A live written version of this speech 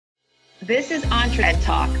This is EntreEd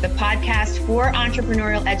Talk, the podcast for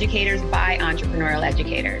entrepreneurial educators by entrepreneurial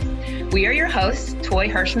educators. We are your hosts, Toi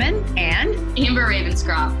Hirschman and Amber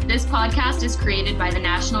Ravenscroft. This podcast is created by the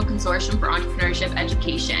National Consortium for Entrepreneurship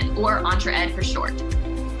Education, or EntreEd for short.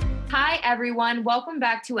 Hi, everyone. Welcome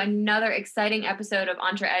back to another exciting episode of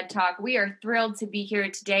EntreEd Talk. We are thrilled to be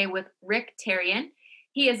here today with Rick Terrien.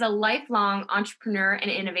 He is a lifelong entrepreneur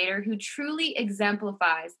and innovator who truly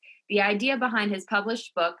exemplifies the idea behind his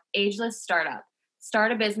published book, Ageless Startup,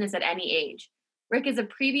 Start a Business at Any Age. Rick is a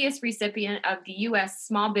previous recipient of the U.S.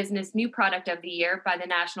 Small Business New Product of the Year by the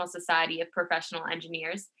National Society of Professional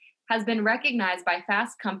Engineers, has been recognized by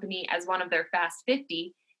Fast Company as one of their Fast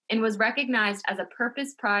 50, and was recognized as a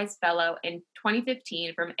Purpose Prize Fellow in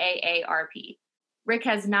 2015 from AARP. Rick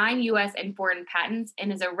has 9 U.S. and foreign patents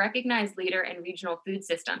and is a recognized leader in regional food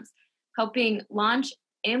systems, helping launch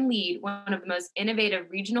and lead one of the most innovative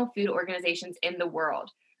regional food organizations in the world.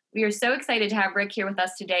 We are so excited to have Rick here with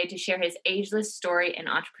us today to share his ageless story in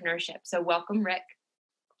entrepreneurship. So welcome, Rick.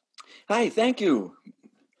 Hi, thank you.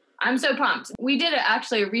 I'm so pumped. We did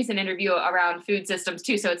actually a recent interview around food systems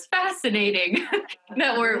too, so it's fascinating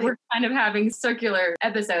that we're kind of having circular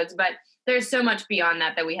episodes, but there's so much beyond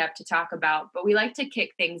that we have to talk about. But we like to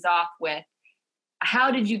kick things off with,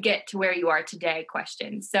 how did you get to where you are today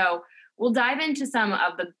question. So we'll dive into some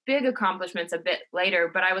of the big accomplishments a bit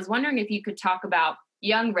later, but I was wondering if you could talk about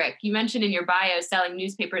young Rick. You mentioned in your bio selling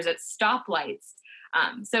newspapers at stoplights.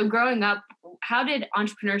 So growing up, how did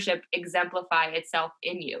entrepreneurship exemplify itself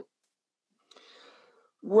in you?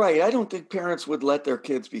 Right. I don't think parents would let their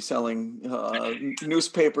kids be selling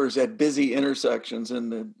newspapers at busy intersections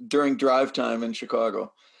during drive time in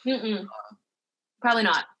Chicago. Probably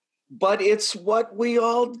not. But it's what we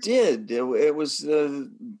all did. It was the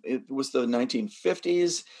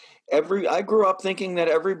 1950s. I grew up thinking that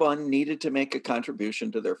everyone needed to make a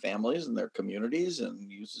contribution to their families and their communities, and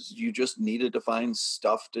you just needed to find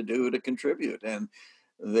stuff to do to contribute. And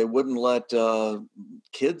they wouldn't let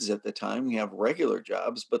kids at the time have regular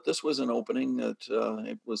jobs, but this was an opening that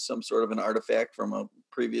it was some sort of an artifact from a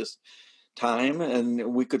previous time, and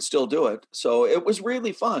we could still do it. So it was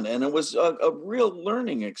really fun, and it was a real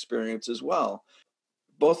learning experience as well.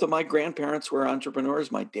 Both of my grandparents were entrepreneurs.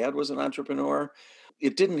 My dad was an entrepreneur.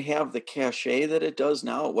 It didn't have the cachet that it does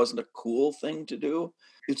now. It wasn't a cool thing to do.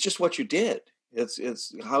 It's just what you did.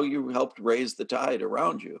 It's how you helped raise the tide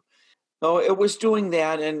around you. No, it was doing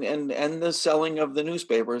that and the selling of the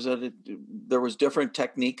newspapers. There was different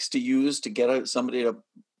techniques to use to get somebody to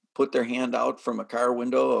put their hand out from a car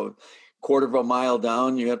window a quarter of a mile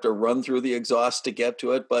down. You have to run through the exhaust to get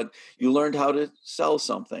to it, but you learned how to sell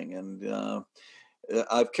something. And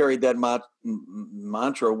I've carried that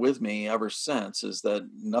mantra with me ever since, is that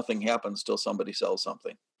nothing happens till somebody sells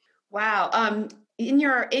something. Wow. In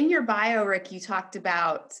your bio, Rick, you talk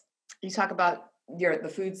about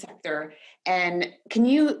the food sector, and can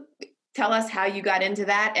you tell us how you got into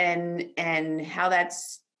that and how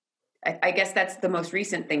that's, I guess that's the most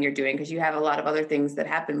recent thing you're doing, because you have a lot of other things that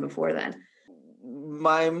happened before then.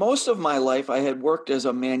 Most of my life, I had worked as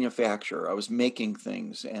a manufacturer. I was making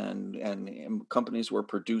things, and companies were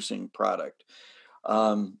producing product.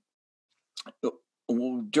 During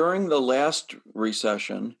the last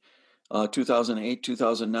recession, 2008,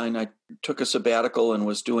 2009, I took a sabbatical and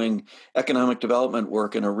was doing economic development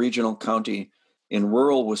work in a regional county in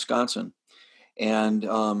rural Wisconsin, and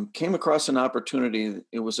came across an opportunity.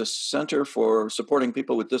 It was a center for supporting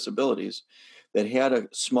people with disabilities that had a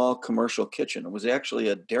small commercial kitchen. It was actually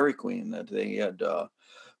a Dairy Queen that they had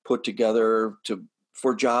put together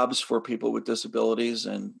for jobs for people with disabilities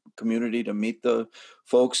and community to meet the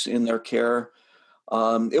folks in their care.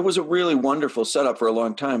 It was a really wonderful setup for a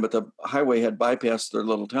long time, but the highway had bypassed their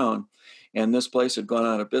little town, and this place had gone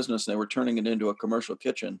out of business, and they were turning it into a commercial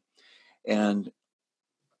kitchen. And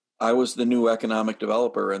I was the new economic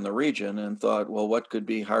developer in the region and thought, well, what could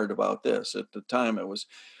be hard about this? At the time,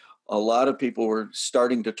 a lot of people were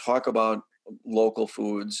starting to talk about local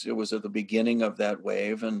foods. It was at the beginning of that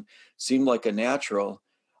wave and seemed like a natural.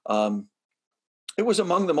 It was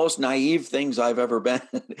among the most naive things I've ever been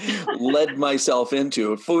led myself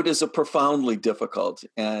into. Food is a profoundly difficult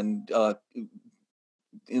and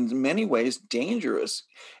in many ways dangerous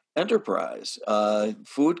enterprise.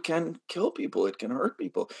 Food can kill people. It can hurt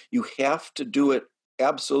people. You have to do it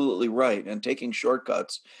absolutely right. And taking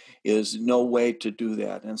shortcuts is no way to do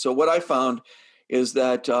that. And so what I found is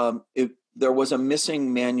that there was a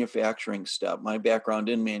missing manufacturing step. My background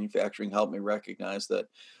in manufacturing helped me recognize that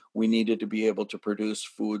we needed to be able to produce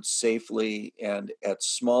food safely and at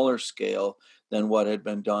smaller scale than what had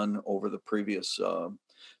been done over the previous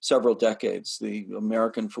several decades. The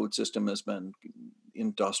American food system has been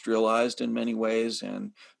industrialized in many ways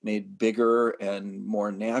and made bigger and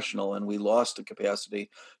more national, and we lost the capacity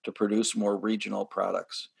to produce more regional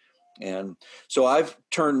products. And so I've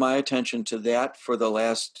turned my attention to that for the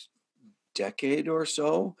last decade or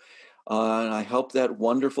so. And I helped that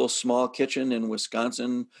wonderful small kitchen in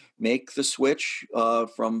Wisconsin make the switch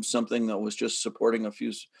from something that was just supporting a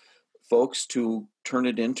few folks to turn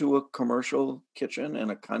it into a commercial kitchen and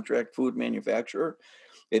a contract food manufacturer.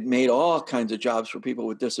 It made all kinds of jobs for people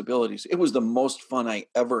with disabilities. It was the most fun I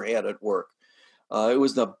ever had at work. It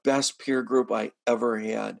was the best peer group I ever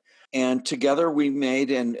had. And together we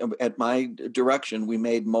made, and at my direction, we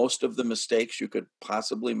made most of the mistakes you could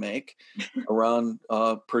possibly make around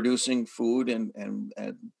producing food and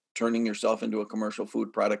turning yourself into a commercial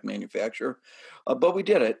food product manufacturer. But we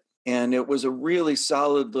did it. And it was a really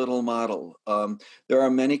solid little model. There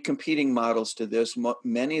are many competing models to this,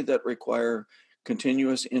 many that require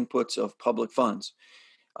continuous inputs of public funds.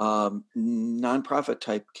 Nonprofit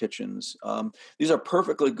type kitchens. These are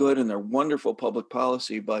perfectly good and they're wonderful public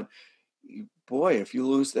policy, but boy, if you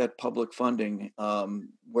lose that public funding,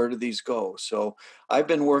 where do these go? So I've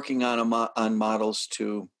been working on models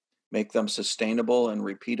to make them sustainable and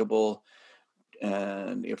repeatable.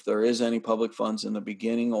 And if there is any public funds in the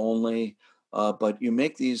beginning only, but you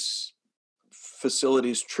make these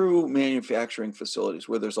facilities true manufacturing facilities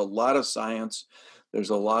where there's a lot of science, there's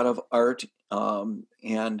a lot of art,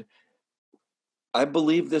 and I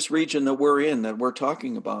believe this region that we're in, that we're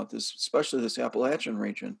talking about, this, especially this Appalachian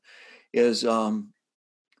region, is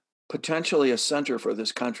potentially a center for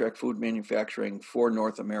this contract food manufacturing for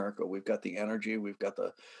North America. We've got the energy, we've got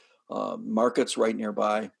the markets right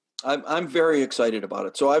nearby. I'm very excited about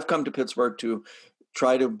it. So I've come to Pittsburgh to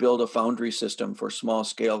try to build a foundry system for small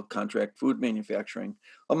scale contract food manufacturing,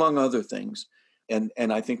 among other things.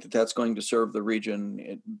 And I think that that's going to serve the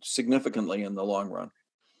region significantly in the long run.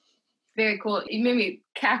 Very cool. You made me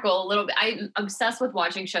cackle a little bit. I'm obsessed with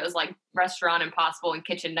watching shows like Restaurant Impossible and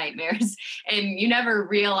Kitchen Nightmares. And you never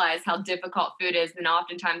realize how difficult food is. And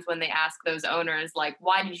oftentimes when they ask those owners, like,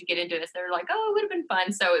 why did you get into this? They're like, oh, it would have been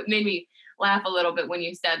fun. So it made me laugh a little bit when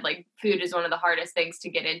you said, like, food is one of the hardest things to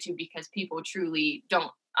get into because people truly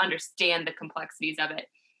don't understand the complexities of it.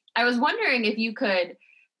 I was wondering if you could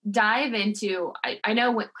dive into, I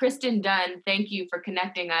know what Kristen Dunn, thank you for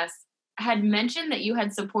connecting us, had mentioned that you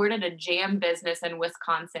had supported a jam business in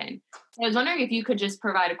Wisconsin. So I was wondering if you could just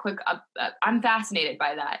provide a quick I'm fascinated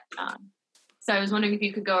by that. So I was wondering if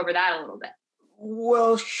you could go over that a little bit.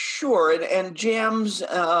 Well, sure. And jams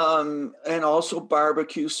and also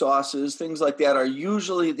barbecue sauces, things like that are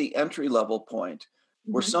usually the entry level point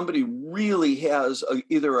where somebody really has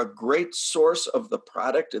either a great source of the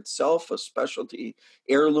product itself, a specialty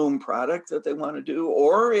heirloom product that they want to do,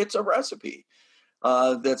 or it's a recipe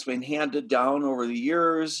that's been handed down over the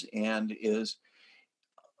years and is,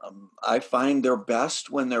 I find they're best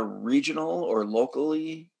when they're regional or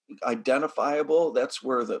locally identifiable. That's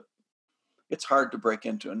where it's hard to break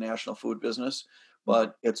into a national food business,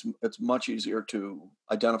 but it's much easier to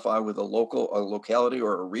identify with a locality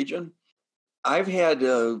or a region. I've had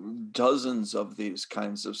dozens of these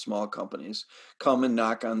kinds of small companies come and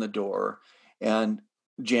knock on the door, and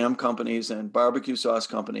jam companies and barbecue sauce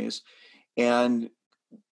companies. And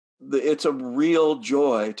it's a real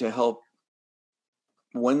joy to help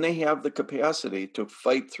when they have the capacity to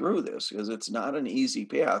fight through this, because it's not an easy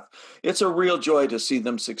path. It's a real joy to see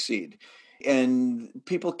them succeed. And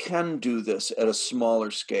people can do this at a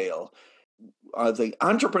smaller scale. The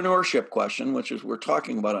entrepreneurship question, which is we're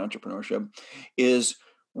talking about entrepreneurship, is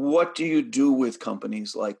what do you do with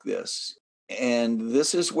companies like this? And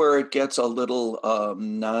this is where it gets a little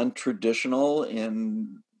non-traditional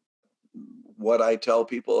in what I tell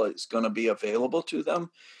people is going to be available to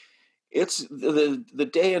them. It's the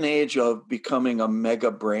day and age of becoming a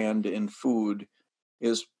mega brand in food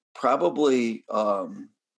is probably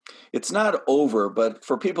it's not over, but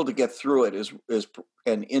for people to get through it is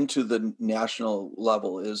and into the national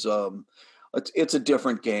level is it's a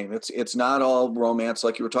different game. It's not all romance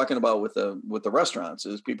like you were talking about with the restaurants.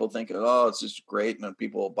 Is people thinking, oh, it's just great, and then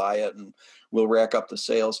people will buy it and we'll rack up the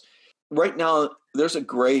sales. Right now, there's a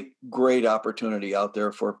great opportunity out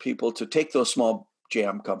there for people to take those small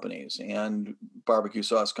jam companies and barbecue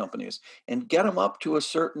sauce companies and get them up to a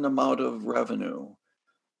certain amount of revenue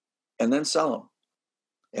and then sell them.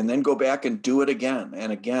 And then go back and do it again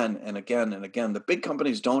and again and again and again. The big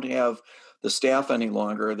companies don't have the staff any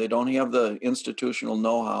longer. They don't have the institutional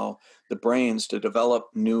know-how, the brains to develop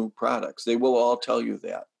new products. They will all tell you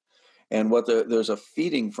that. And there's a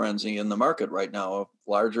feeding frenzy in the market right now of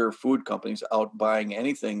larger food companies out buying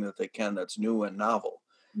anything that they can that's new and novel.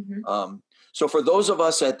 Mm-hmm. So for those of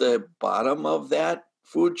us at the bottom of that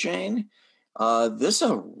food chain, this is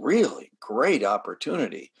a really great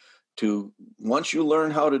opportunity to, once you learn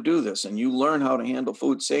how to do this and you learn how to handle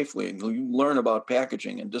food safely and you learn about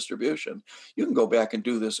packaging and distribution, you can go back and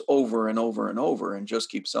do this over and over and over and just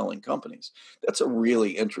keep selling companies. That's a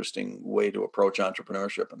really interesting way to approach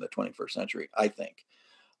entrepreneurship in the 21st century, I think.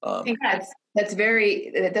 I think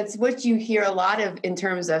that's what you hear a lot of in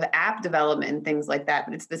terms of app development and things like that,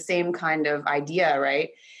 but it's the same kind of idea, right?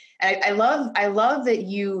 And I love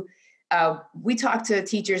that we talk to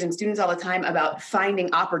teachers and students all the time about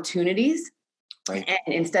finding opportunities, right?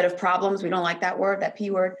 And instead of problems. We don't like that word, that P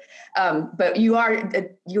word. But you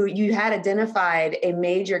had identified a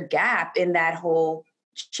major gap in that whole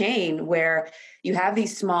chain where you have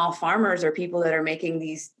these small farmers or people that are making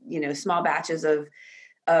these, small batches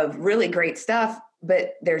of really great stuff,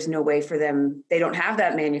 but there's no way for them. They don't have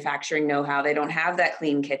that manufacturing know-how. They don't have that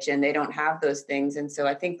clean kitchen. They don't have those things. And so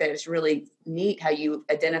I think that it's really neat how you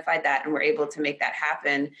identified that and were able to make that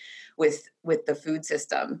happen with the food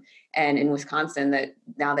system. And in Wisconsin, that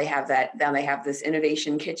now they have this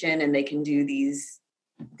innovation kitchen and they can do these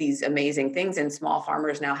amazing things, and small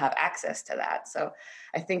farmers now have access to that. So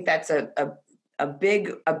I think that's a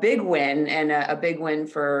big win, and a big win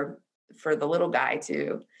for the little guy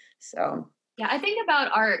too. So yeah, I think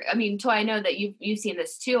about Toi, I know that you've seen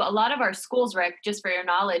this too. A lot of our schools, Rick, just for your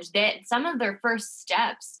knowledge, that some of their first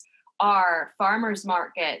steps are farmers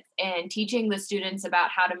markets and teaching the students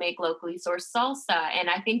about how to make locally sourced salsa. And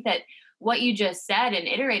I think that what you just said and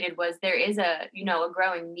iterated was there is a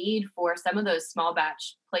growing need for some of those small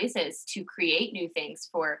batch places to create new things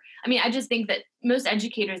I just think that most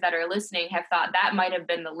educators that are listening have thought that might have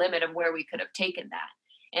been the limit of where we could have taken that.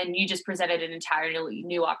 And you just presented an entirely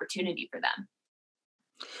new opportunity for them.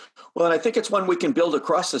 Well, and I think it's one we can build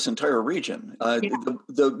across this entire region.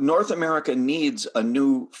 The North America needs a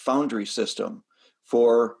new foundry system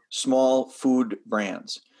for small food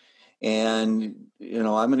brands. And,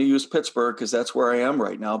 I'm going to use Pittsburgh because that's where I am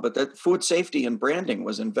right now. But that food safety and branding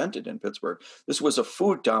was invented in Pittsburgh. This was a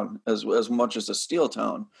food town as much as a steel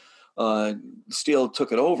town. Steel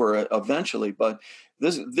took it over eventually, but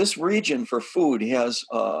this region for food has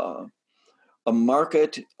a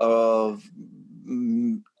market of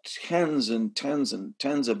tens and tens and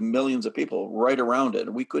tens of millions of people right around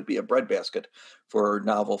it. We could be a breadbasket for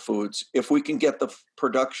novel foods if we can get the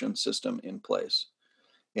production system in place.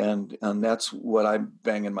 And that's what I'm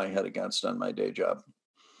banging my head against on my day job.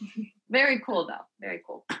 Very cool, though. Very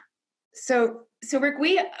cool. So Rick,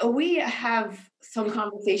 we have some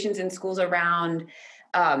conversations in schools around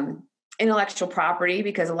intellectual property,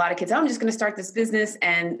 because a lot of kids, I'm just going to start this business.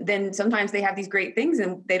 And then sometimes they have these great things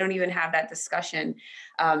and they don't even have that discussion.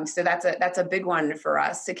 So that's a big one for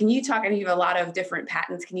us. So can you talk, and you have a lot of different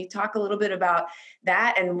patents. Can you talk a little bit about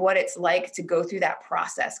that and what it's like to go through that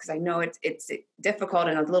process? Because I know it's difficult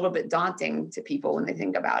and a little bit daunting to people when they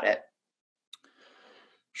think about it.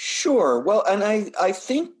 Sure. Well, and I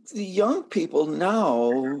think the young people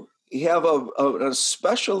now have an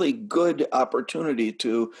especially good opportunity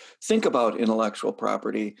to think about intellectual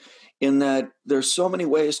property, in that there's so many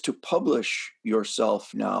ways to publish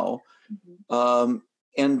yourself now. Mm-hmm.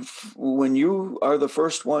 And when you are the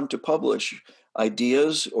first one to publish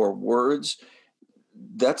ideas or words,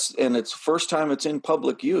 and it's first time it's in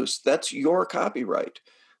public use, that's your copyright.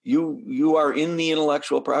 You are in the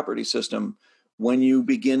intellectual property system when you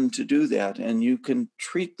begin to do that, and you can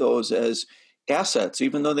treat those as assets,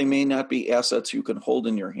 even though they may not be assets you can hold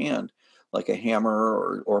in your hand, like a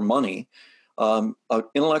hammer or money.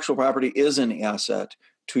 Intellectual property is an asset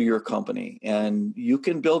to your company, and you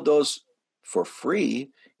can build those for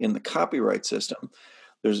free in the copyright system.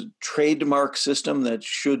 There's a trademark system that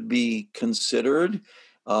should be considered,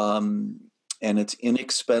 and it's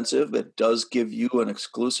inexpensive. It does give you an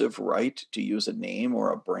exclusive right to use a name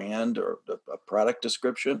or a brand or a product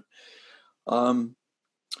description.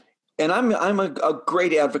 And I'm a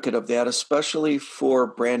great advocate of that, especially for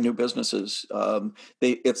brand new businesses.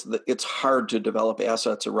 It's hard to develop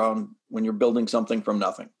assets around when you're building something from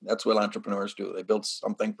nothing. That's what entrepreneurs do. They build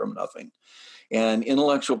something from nothing, and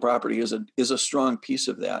intellectual property is a strong piece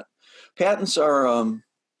of that. Patents are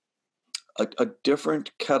a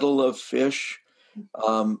different kettle of fish.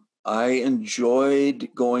 I enjoyed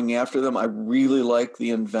going after them. I really like the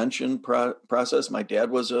invention process. My dad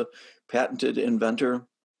was a patented inventor.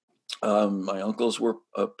 My uncles were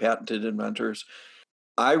patented inventors.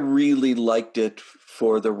 I really liked it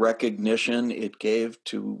for the recognition it gave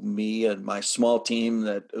to me and my small team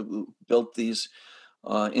that built these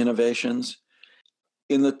innovations.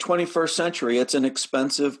 In the 21st century, it's an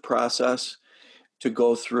expensive process to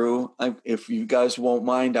go through. If you guys won't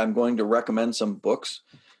mind, I'm going to recommend some books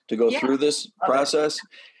to go through this process.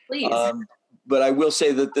 Please. But I will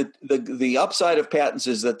say that the upside of patents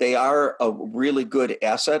is that they are a really good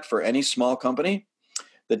asset for any small company.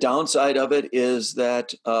 The downside of it is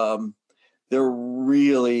that they're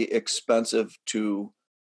really expensive to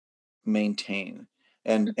maintain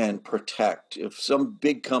and protect. If some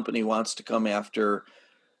big company wants to come after,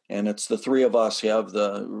 and it's the three of us have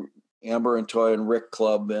the Amber and Toi and Rick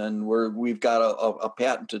Club, and we've got a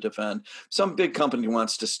patent to defend. Some big company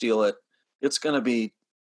wants to steal it. It's going to be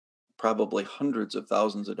probably hundreds of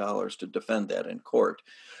thousands of dollars to defend that in court.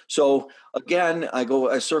 So again,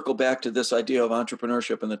 I circle back to this idea of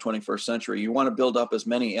entrepreneurship in the 21st century. You want to build up as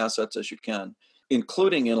many assets as you can,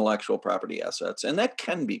 including intellectual property assets, and that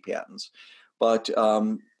can be patents, but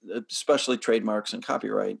especially trademarks and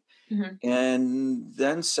copyright. And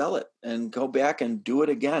then sell it and go back and do it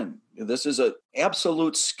again. This is an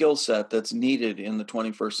absolute skill set that's needed in the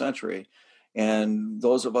 21st century. And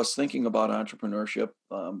those of us thinking about entrepreneurship,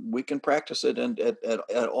 we can practice it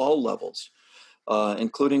at all levels,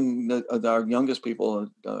 including our youngest people,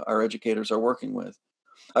 our educators are working with.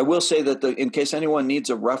 I will say that in case anyone needs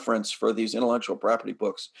a reference for these intellectual property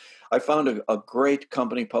books, I found a great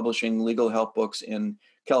company publishing legal help books in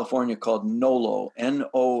California called NOLO,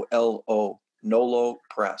 N-O-L-O, NOLO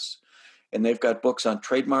Press. And they've got books on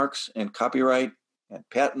trademarks and copyright and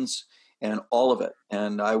patents and all of it.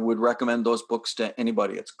 And I would recommend those books to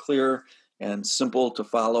anybody. It's clear and simple to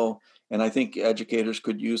follow. And I think educators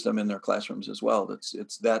could use them in their classrooms as well.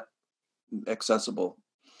 It's that accessible.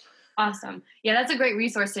 Awesome. Yeah, that's a great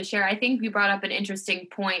resource to share. I think you brought up an interesting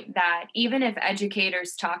point that even if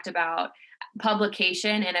educators talked about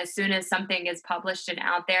publication, and as soon as something is published and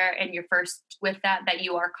out there and you're first with that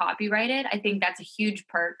you are copyrighted, I think that's a huge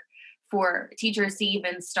perk for teachers to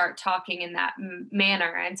even start talking in that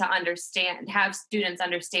manner and to have students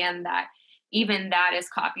understand that even that is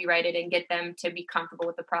copyrighted and get them to be comfortable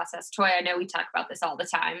with the process. Toi, I know we talk about this all the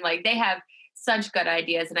time. Like, they have such good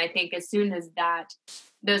ideas. And I think as soon as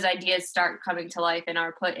those ideas start coming to life and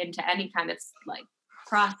are put into any kind of like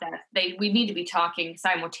process, we need to be talking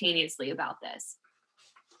simultaneously about this.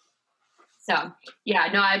 So yeah,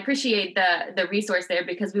 no, I appreciate the resource there,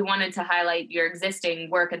 because we wanted to highlight your existing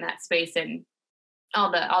work in that space and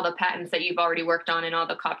all the patents that you've already worked on and all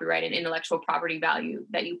the copyright and intellectual property value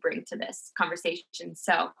that you bring to this conversation.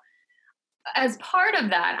 So as part of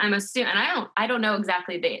that, I'm assuming, and I don't know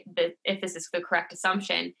exactly if this is the correct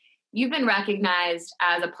assumption, you've been recognized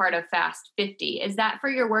as a part of Fast 50. Is that for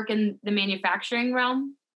your work in the manufacturing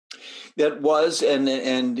realm? That was, and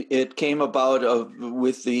it came about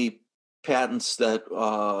with the patents that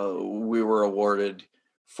we were awarded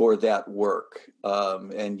for that work.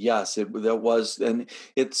 And yes, that was, and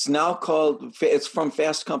it's now called, it's from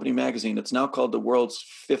Fast Company magazine. It's now called the world's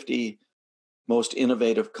 50 most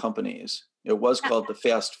innovative companies. It was called the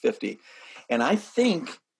Fast 50. And I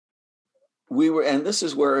think we were, and this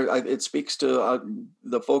is where it speaks to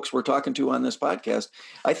the folks we're talking to on this podcast.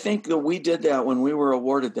 I think that we did that when we were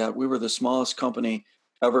awarded that. We were the smallest company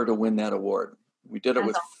ever to win that award. We did it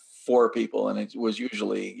with 4 people, and it was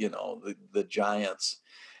usually, the giants.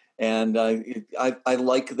 And I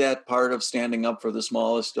like that part of standing up for the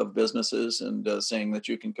smallest of businesses and saying that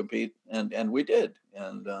you can compete, and we did.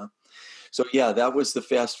 And so, yeah, that was the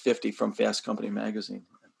Fast 50 from Fast Company magazine.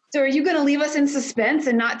 So are you going to leave us in suspense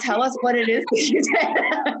and not tell us what it is that you did?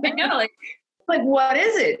 I know, like what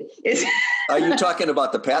is it? Are you talking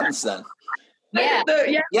about the patents then? Yeah.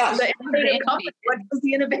 Yes. The innovative company. What was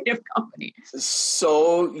the innovative company?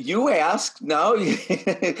 So you asked. Now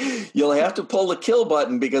you'll have to pull the kill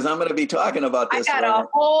button, because I'm going to be talking about this. I got a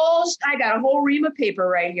whole ream of paper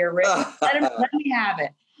right here, Rick. Let me have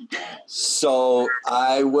it. So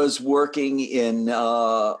I was working in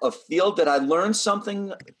a field that I learned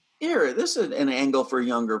something. Here, this is an angle for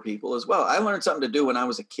younger people as well. I learned something to do when I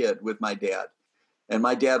was a kid with my dad. And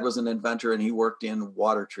my dad was an inventor, and he worked in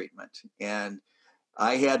water treatment. And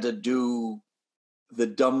I had to do the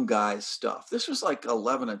dumb guy stuff. This was like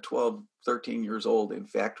 11 and 12, 13 years old in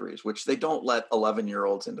factories, which they don't let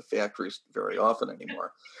 11-year-olds into factories very often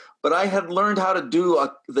anymore. But I had learned how to do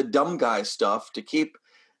the dumb guy stuff to keep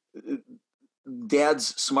Dad's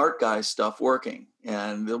smart guy stuff working.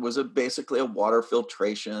 And it was basically a water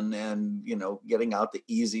filtration and, getting out the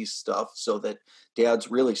easy stuff so that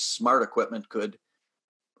Dad's really smart equipment could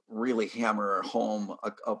really hammer home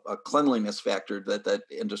a cleanliness factor that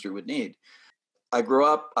industry would need. I grew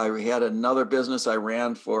up, I had another business I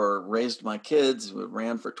raised my kids,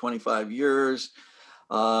 ran for 25 years.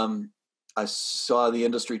 I saw the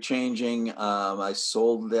industry changing. I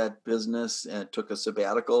sold that business and took a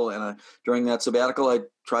sabbatical. And during that sabbatical, I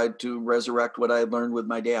tried to resurrect what I had learned with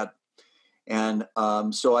my dad. And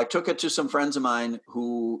so I took it to some friends of mine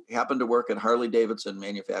who happened to work at Harley-Davidson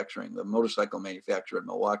Manufacturing, the motorcycle manufacturer in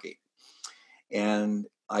Milwaukee. And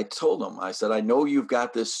I told them, I said, I know you've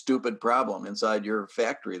got this stupid problem inside your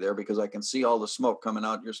factory there because I can see all the smoke coming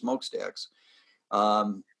out your smokestacks.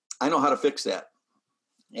 I know how to fix that.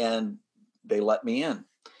 And they let me in.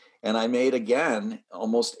 And I made, again,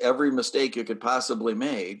 almost every mistake you could possibly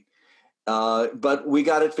make. But we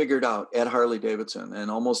got it figured out at Harley-Davidson. And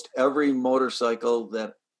every motorcycle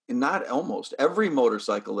that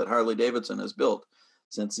Harley-Davidson has built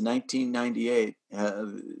since 1998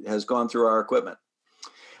 has gone through our equipment.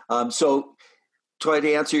 So to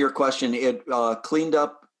answer your question, it cleaned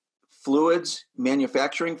up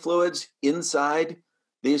manufacturing fluids inside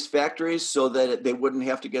these factories so that they wouldn't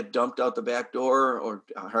have to get dumped out the back door, or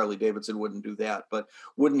Harley-Davidson wouldn't do that, but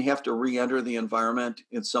wouldn't have to re-enter the environment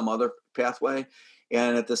in some other pathway.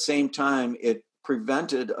 And at the same time, it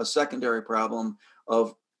prevented a secondary problem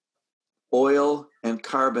of oil and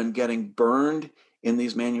carbon getting burned in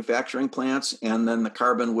these manufacturing plants, and then the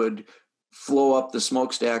carbon would flow up the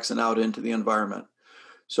smokestacks and out into the environment.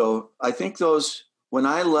 So I think when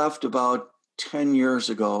I left about 10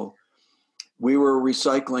 years ago, we were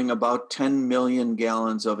recycling about 10 million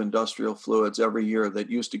gallons of industrial fluids every year that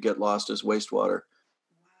used to get lost as wastewater.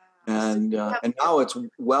 Wow. And now it's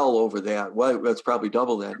well over that. Well, it's probably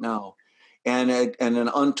double that now. And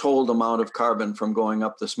an untold amount of carbon from going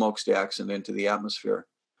up the smokestacks and into the atmosphere.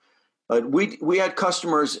 But we had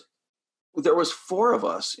customers, there was 4 of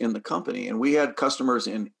us in the company, and we had customers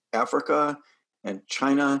in Africa and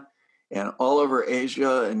China and all over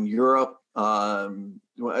Asia and Europe.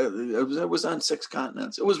 It was on 6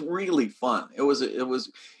 continents. It was really fun. It was,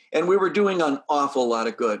 and we were doing an awful lot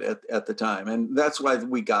of good at the time. And that's why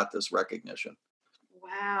we got this recognition.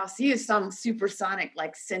 Wow. So you have some supersonic,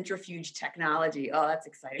 like centrifuge technology. Oh, that's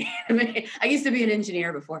exciting. I used to be an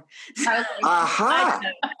engineer before. Aha.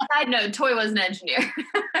 Side note, Toi was an engineer.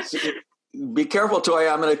 Be careful, Toi.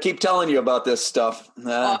 I'm going to keep telling you about this stuff.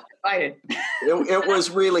 Excited. It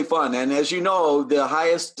was really fun. And as you know, the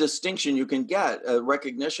highest distinction you can get,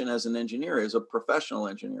 recognition as an engineer, is a professional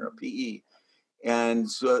engineer, a PE. And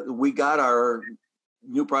so we got our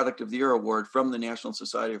New Product of the Year award from the National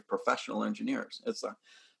Society of Professional Engineers. It's the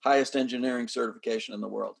highest engineering certification in the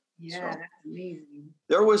world. Yeah, so, that's amazing.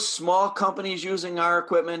 There was small companies using our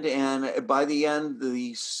equipment, and by the end,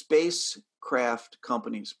 the spacecraft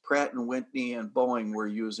companies, Pratt and Whitney and Boeing, were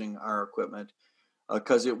using our equipment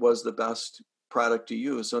because it was the best product to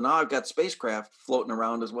use. So now I've got spacecraft floating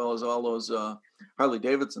around as well as all those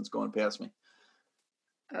Harley-Davidsons going past me.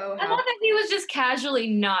 Oh, I love that he was just casually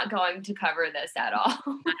not going to cover this at all.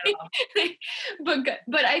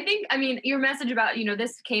 But I think, I mean, your message about,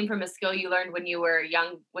 this came from a skill you learned when you were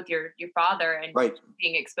young with your father, and right.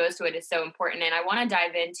 Being exposed to it is so important. And I want to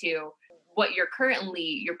dive into what your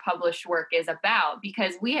published work is about,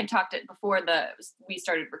 because we had talked before we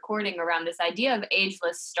started recording around this idea of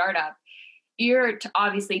ageless startup. You're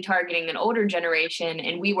obviously targeting an older generation,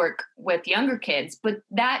 and we work with younger kids, but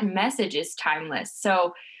that message is timeless.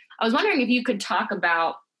 So I was wondering if you could talk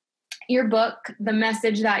about your book, the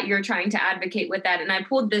message that you're trying to advocate with that. And I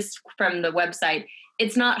pulled this from the website.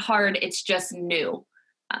 It's not hard, it's just new.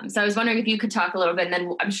 So I was wondering if you could talk a little bit, and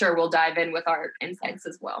then I'm sure we'll dive in with our insights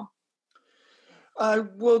as well.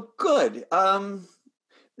 Well, good.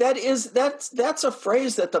 That's a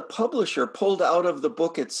phrase that the publisher pulled out of the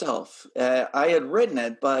book itself. I had written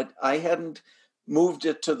it, but I hadn't moved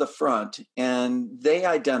it to the front, and they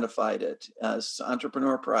identified it as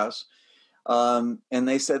Entrepreneur Press. And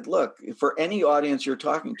they said, look, for any audience you're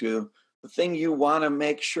talking to, the thing you want to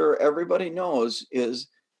make sure everybody knows is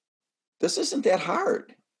this isn't that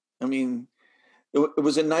hard. I mean, it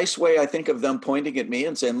was a nice way, I think, of them pointing at me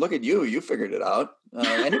and saying, look at you figured it out.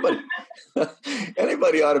 Anybody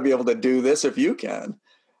ought to be able to do this if you can.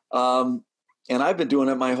 And I've been doing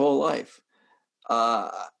it my whole life.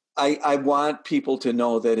 I want people to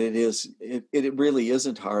know that it really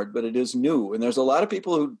isn't hard, but it is new. And there's a lot of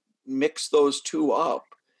people who mix those two up.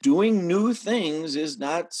 Doing new things is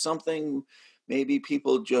not something maybe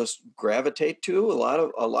people just gravitate to. A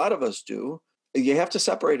lot of us do. You have to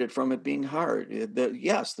separate it from it being hard.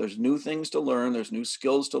 Yes, there's new things to learn. There's new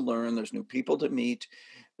skills to learn. There's new people to meet.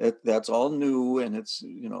 That's all new, and it's,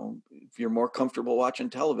 if you're more comfortable watching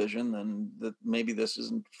television, then maybe this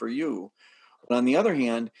isn't for you. But on the other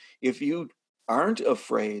hand, if you aren't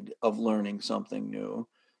afraid of learning something new,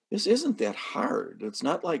 this isn't that hard. It's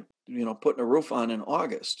not like, putting a roof on in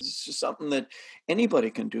August. It's just something that anybody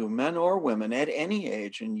can do, men or women at any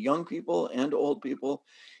age, and young people and old people.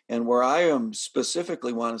 And where I am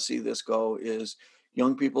specifically want to see this go is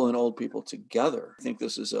young people and old people together. I think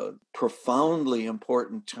this is a profoundly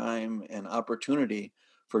important time and opportunity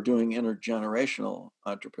for doing intergenerational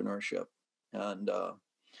entrepreneurship. And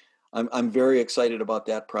I'm very excited about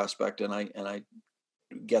that prospect, and I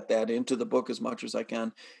get that into the book as much as I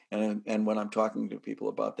can, and when I'm talking to people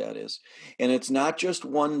about that and it's not just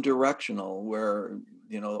one directional where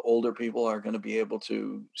older people are going to be able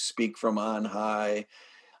to speak from on high.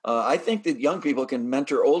 I think that young people can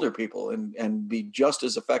mentor older people and be just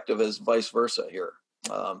as effective as vice versa here.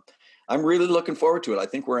 I'm really looking forward to it. I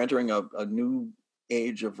think we're entering a new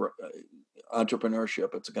age of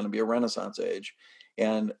entrepreneurship. It's going to be a Renaissance age,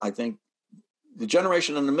 and I think the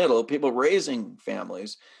generation in the middle, people raising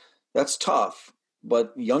families, that's tough.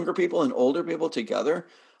 But younger people and older people together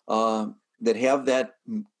that have that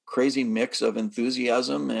crazy mix of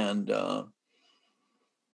enthusiasm and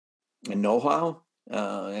know-how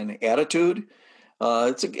and attitude,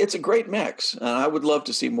 it's a great mix. And I would love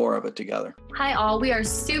to see more of it together. Hi all, we are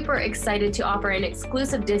super excited to offer an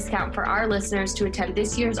exclusive discount for our listeners to attend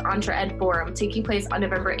this year's EntreEd Forum, taking place on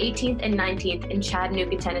November 18th and 19th in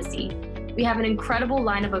Chattanooga, Tennessee. We have an incredible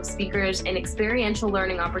lineup of speakers and experiential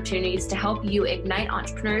learning opportunities to help you ignite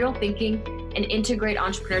entrepreneurial thinking and integrate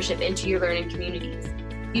entrepreneurship into your learning communities.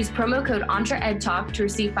 Use promo code EntreEd Talk to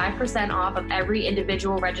receive 5% off of every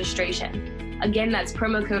individual registration. Again, that's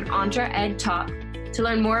promo code EntreEd Talk. To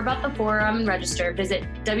learn more about the forum and register, visit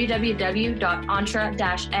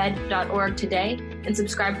www.entre-ed.org today and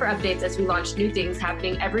subscribe for updates as we launch new things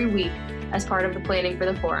happening every week as part of the planning for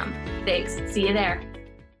the forum. Thanks. See you there.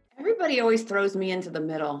 Everybody always throws me into the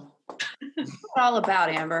middle. What's it all about,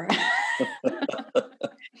 Amber?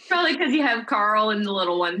 Probably because you have Carl and the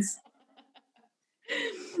little ones.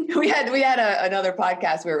 We had another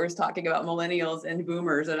podcast where it was talking about millennials and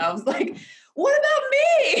boomers, and I was like, what about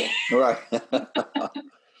me? Right.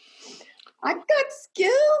 I've got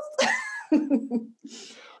skills.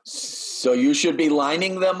 So you should be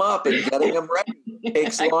lining them up and getting them ready. It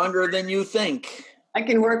takes longer than you think. I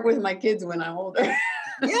can work with my kids when I'm older.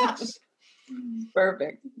 Yes.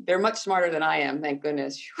 Perfect. They're much smarter than I am, thank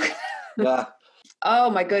goodness. Yeah.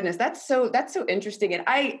 Oh my goodness, that's so interesting. And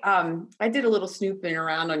I did a little snooping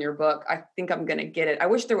around on your book. I think I'm gonna get it. I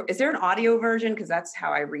wish is there an audio version? Because that's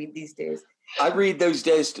how I read these days. I read those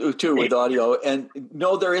days too with audio, and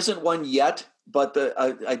no, there isn't one yet. But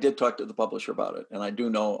I did talk to the publisher about it, and I do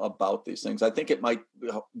know about these things. I think it might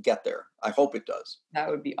get there. I hope it does. That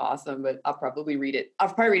would be awesome, but I'll probably read it.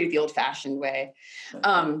 I'll probably read it the old-fashioned way.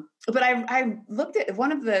 But I looked at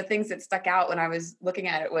one of the things that stuck out when I was looking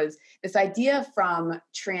at it was this idea from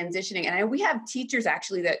transitioning. And we have teachers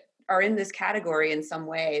actually that are in this category in some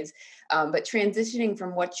ways, but transitioning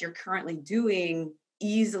from what you're currently doing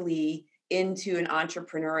easily into an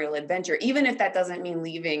entrepreneurial adventure, even if that doesn't mean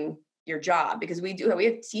leaving your job, because we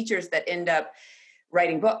have teachers that end up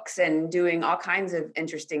writing books and doing all kinds of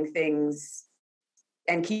interesting things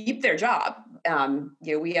and keep their job.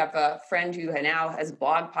 We have a friend who now has a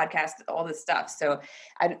blog, podcast, all this stuff. So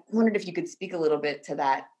I wondered if you could speak a little bit to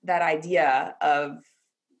that idea of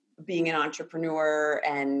being an entrepreneur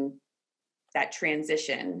and that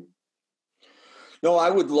transition. No,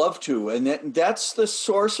 I would love to. And that's the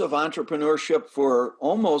source of entrepreneurship for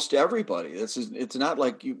almost everybody. It's not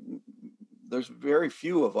like there's very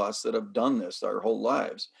few of us that have done this our whole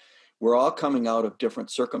lives. We're all coming out of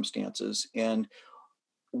different circumstances, and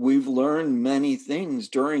we've learned many things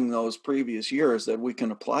during those previous years that we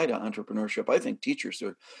can apply to entrepreneurship. I think teachers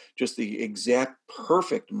are just the exact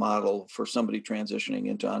perfect model for somebody transitioning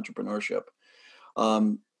into entrepreneurship,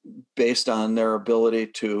 based on their ability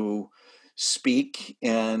to speak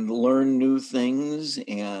and learn new things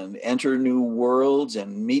and enter new worlds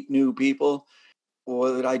and meet new people.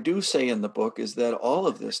 What I do say in the book is that all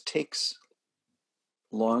of this takes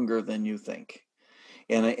longer than you think.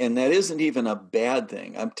 And that isn't even a bad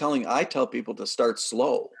thing. I tell people to start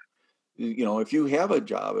slow. If you have a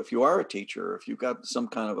job, if you are a teacher, if you've got some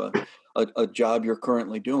kind of a job you're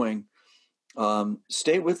currently doing,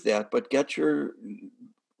 stay with that, but get your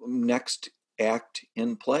next act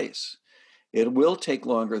in place. It will take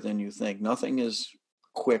longer than you think. Nothing is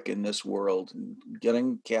quick in this world.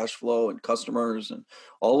 Getting cash flow and customers and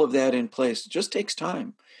all of that in place just takes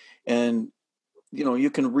time. And, you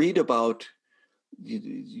can read about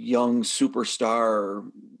young superstar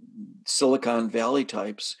Silicon Valley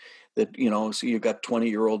types that, so you've got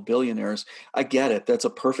 20-year-old billionaires. I get it. That's a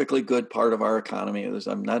perfectly good part of our economy.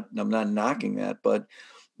 I'm not knocking that, but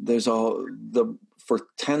for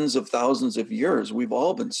tens of thousands of years, we've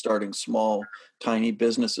all been starting small, tiny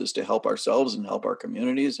businesses to help ourselves and help our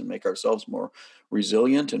communities and make ourselves more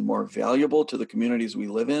resilient and more valuable to the communities we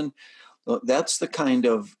live in. That's the kind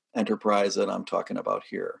of enterprise that I'm talking about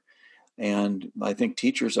here. And I think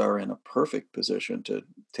teachers are in a perfect position to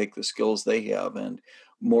take the skills they have and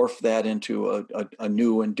morph that into a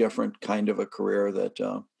new and different kind of a career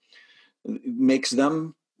that makes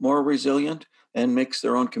them more resilient and makes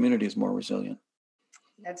their own communities more resilient.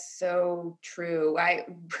 That's so true. We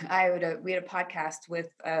had a podcast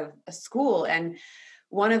with a school, and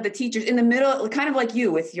one of the teachers in the middle, kind of like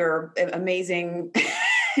you with your amazing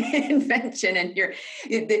invention, and you're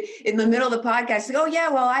in the middle of the podcast, like, oh yeah,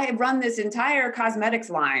 well, I had run this entire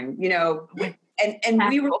cosmetics line, and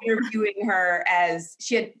we were interviewing her as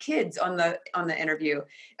she had kids on the interview,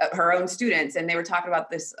 her own students, and they were talking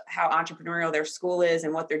about this, how entrepreneurial their school is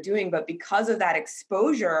and what they're doing. But because of that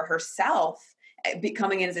exposure herself,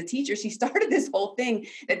 becoming in as a teacher, she started this whole thing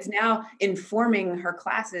that's now informing her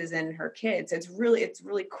classes and her kids. It's really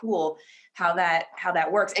cool how that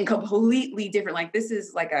works, and completely different. Like, this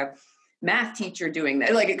is like a math teacher doing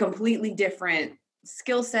that, like a completely different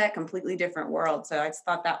skill set, completely different world. So I just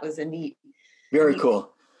thought that was a neat, very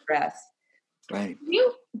cool dress. Right.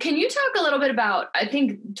 Can you talk a little bit about, I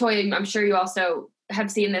think, Toi, I'm sure you also have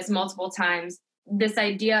seen this multiple times, this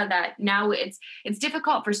idea that now it's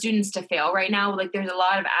difficult for students to fail right now. Like, there's a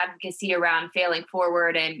lot of advocacy around failing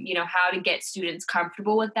forward and, how to get students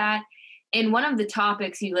comfortable with that. And one of the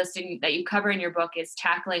topics you listed that you cover in your book is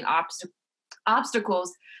tackling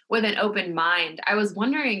obstacles with an open mind. I was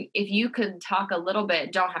wondering if you could talk a little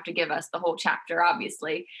bit, don't have to give us the whole chapter,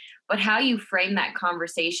 obviously, but how you frame that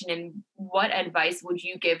conversation and what advice would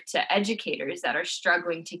you give to educators that are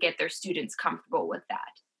struggling to get their students comfortable with that?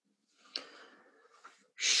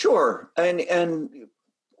 Sure. And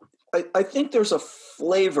I think there's a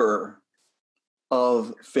flavor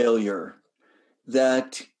of failure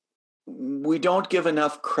that we don't give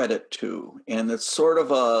enough credit to. And it's sort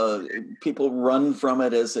of people run from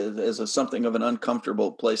it as something of an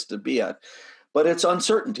uncomfortable place to be at. But it's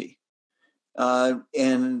uncertainty.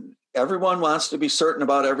 And everyone wants to be certain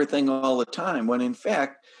about everything all the time, when in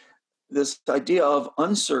fact, this idea of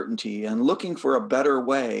uncertainty and looking for a better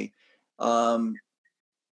way,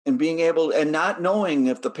 and being able, and not knowing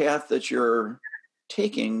if the path that you're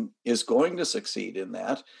taking is going to succeed in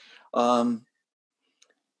that,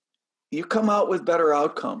 you come out with better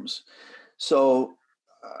outcomes. So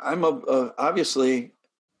I'm obviously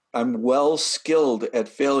I'm well skilled at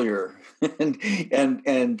failure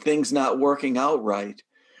and things not working out right.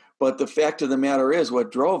 But the fact of the matter is,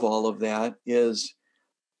 what drove all of that is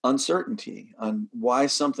uncertainty on why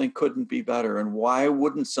something couldn't be better, and why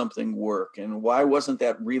wouldn't something work, and why wasn't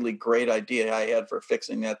that really great idea I had for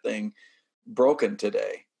fixing that thing broken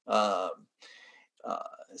today.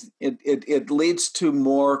 It leads to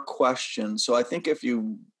more questions. So I think if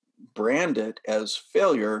you brand it as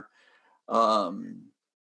failure, that's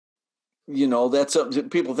something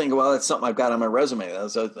people think, well, that's something I've got on my resume.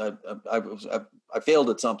 I failed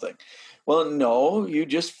at something. Well, no, you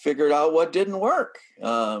just figured out what didn't work.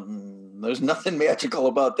 There's nothing magical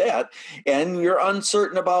about that. And you're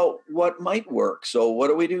uncertain about what might work. So what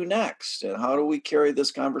do we do next? And how do we carry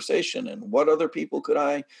this conversation? And what other people could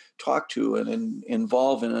I talk to and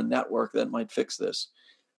involve in a network that might fix this?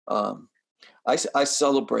 I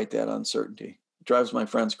celebrate that uncertainty. It drives my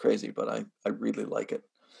friends crazy, but I really like it.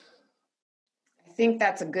 I think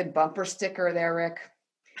that's a good bumper sticker there, Rick.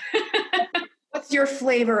 What's your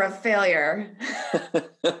flavor of failure?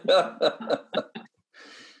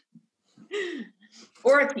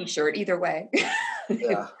 Or a t-shirt, either way.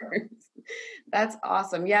 Yeah. That's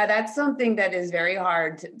awesome. Yeah, that's something that is very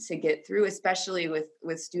hard to get through, especially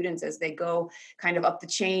with students as they go kind of up the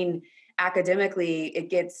chain academically.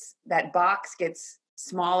 That box gets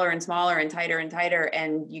smaller and smaller and tighter,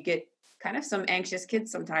 and you get kind of some anxious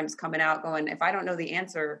kids sometimes coming out going, if I don't know the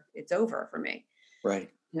answer, it's over for me. Right.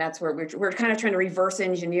 And that's where we're kind of trying to reverse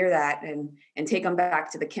engineer that and take them back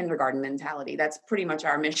to the kindergarten mentality. That's pretty much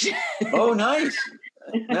our mission. Oh, nice.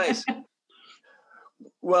 Nice.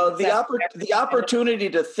 Well, the opportunity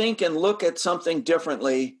to think and look at something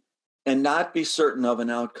differently and not be certain of an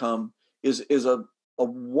outcome is a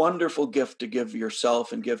wonderful gift to give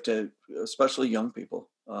yourself and give to especially young people.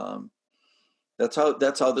 That's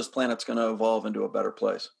how this planet's going to evolve into a better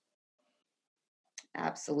place.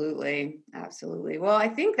 Absolutely. Absolutely. Well, I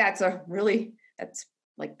think that's a that's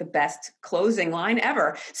like the best closing line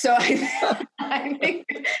ever. So I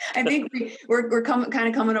think we're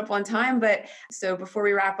coming up on time. But so before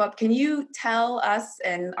we wrap up, can you tell us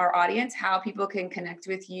and our audience how people can connect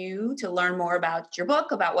with you to learn more about your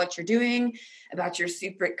book, about what you're doing, about your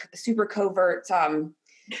super covert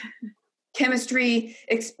chemistry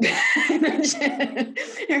expansion,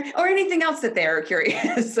 or anything else that they're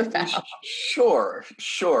curious about? Sure.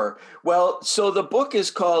 Well, so the book is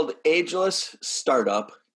called Ageless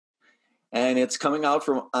Startup, and it's coming out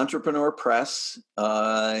from Entrepreneur Press,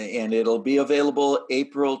 and it'll be available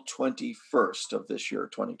April 21st of this year,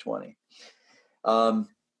 2020.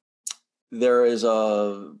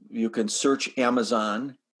 You can search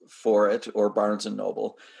Amazon for it or Barnes &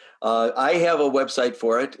 Noble. I have a website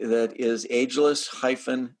for it that is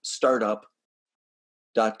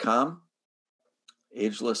ageless-startup.com,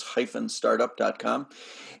 ageless-startup.com.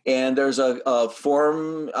 And there's a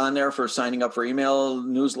form on there for signing up for email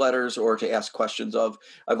newsletters or to ask questions of.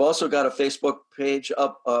 I've also got a Facebook page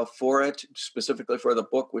up for it, specifically for the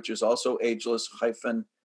book, which is also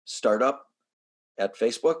ageless-startup at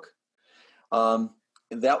Facebook.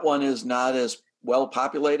 That one is not as well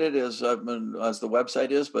populated as the website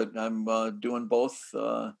is, but I'm doing both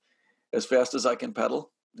as fast as I can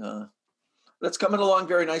pedal. That's coming along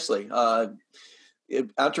very nicely.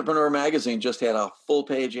 Entrepreneur Magazine just had a full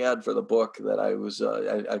page ad for the book that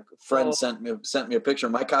a friend sent me a picture.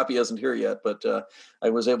 My copy isn't here yet, but I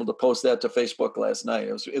was able to post that to Facebook last night.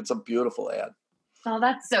 It's a beautiful ad. Oh,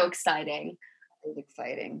 that's so exciting. It's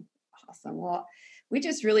exciting. Awesome. Well, we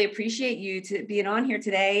just really appreciate you to being on here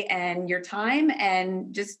today and your time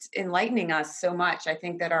and just enlightening us so much. I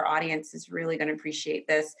think that our audience is really going to appreciate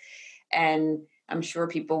this. And I'm sure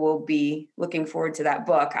people will be looking forward to that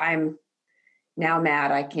book. I'm now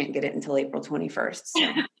mad I can't get it until April 21st.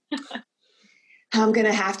 So I'm going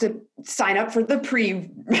to have to sign up for the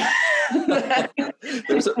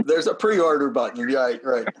There's a pre-order button. Yeah,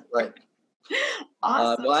 right.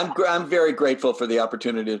 Awesome. Well, I'm very grateful for the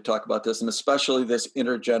opportunity to talk about this, and especially this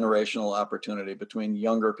intergenerational opportunity between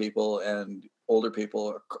younger people and older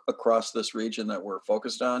people across this region that we're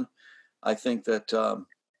focused on. I think that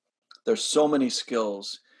there's so many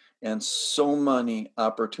skills and so many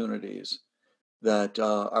opportunities that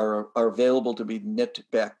are available to be knit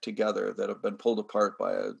back together that have been pulled apart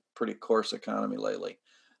by a pretty coarse economy lately.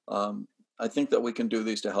 I think that we can do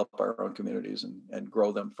these to help our own communities and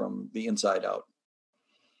grow them from the inside out.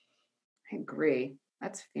 I agree.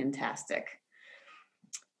 That's fantastic.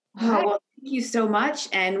 Oh, well, thank you so much.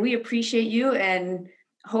 And we appreciate you and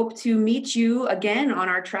hope to meet you again on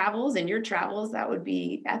our travels and your travels. That would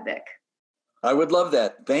be epic. I would love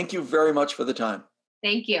that. Thank you very much for the time.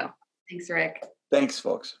 Thank you. Thanks, Rick. Thanks,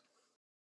 folks.